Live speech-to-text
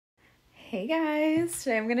Hey guys,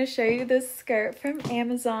 today I'm going to show you this skirt from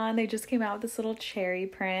Amazon. They just came out with this little cherry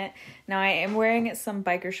print. Now I am wearing some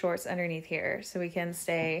biker shorts underneath here so we can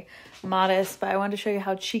stay modest, but I wanted to show you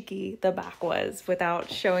how cheeky the back was without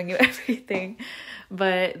showing you everything.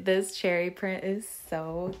 But this cherry print is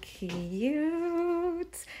so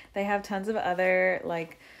cute. They have tons of other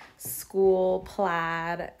like school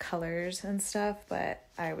plaid colors and stuff, but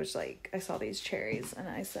I saw these cherries and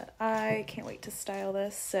I said I can't wait to style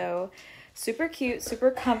this. So super cute,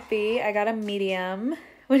 super comfy. I got a medium.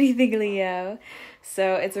 What do you think, Leo?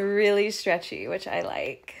 So it's really stretchy, which I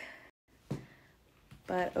like.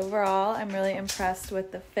 But overall, I'm really impressed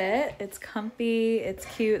with the fit. It's comfy, it's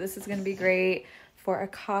cute. This is gonna be great for a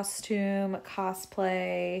costume,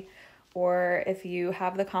 cosplay, or if you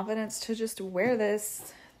have the confidence to just wear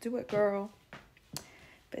this, do it, girl.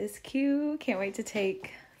 But it's cute. Can't wait to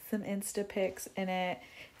take some Insta pics in it.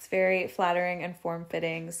 It's very flattering and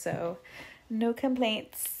form-fitting, so no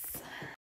complaints.